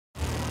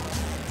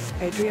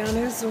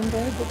Adriano Zumbo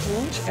book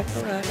launch at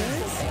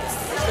Berardo's.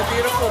 The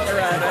beautiful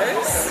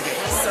Berardo's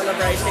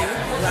celebrating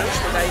lunch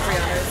with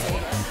Adriano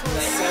Zumbo.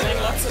 Selling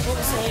lots of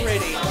books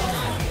already.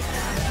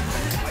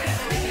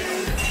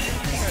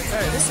 So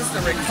this is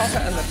the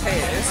ricotta and the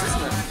pears,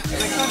 isn't it?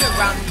 Ricotta,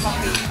 rum,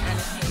 coffee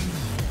and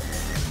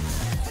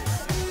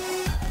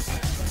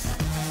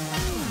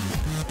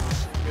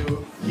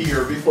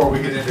here, before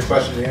we get into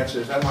questions and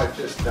answers, I might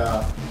just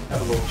have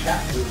a little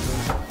chat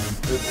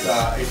with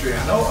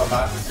Adriano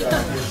about his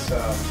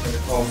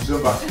home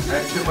Zumba. I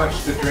had too much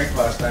to drink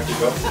last night to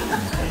go,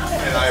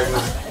 and I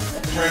was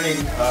turning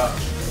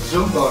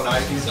Zumbo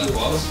night into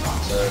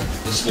So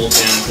a small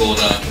town called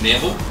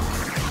Canamble.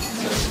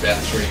 So it's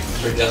about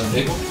 3,000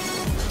 people.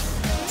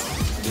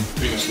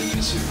 Pretty much lived in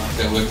a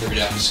supermarket. I worked every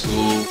day after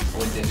school. I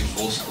went there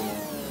before school.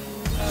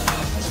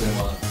 That's where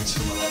my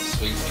last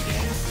week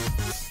began.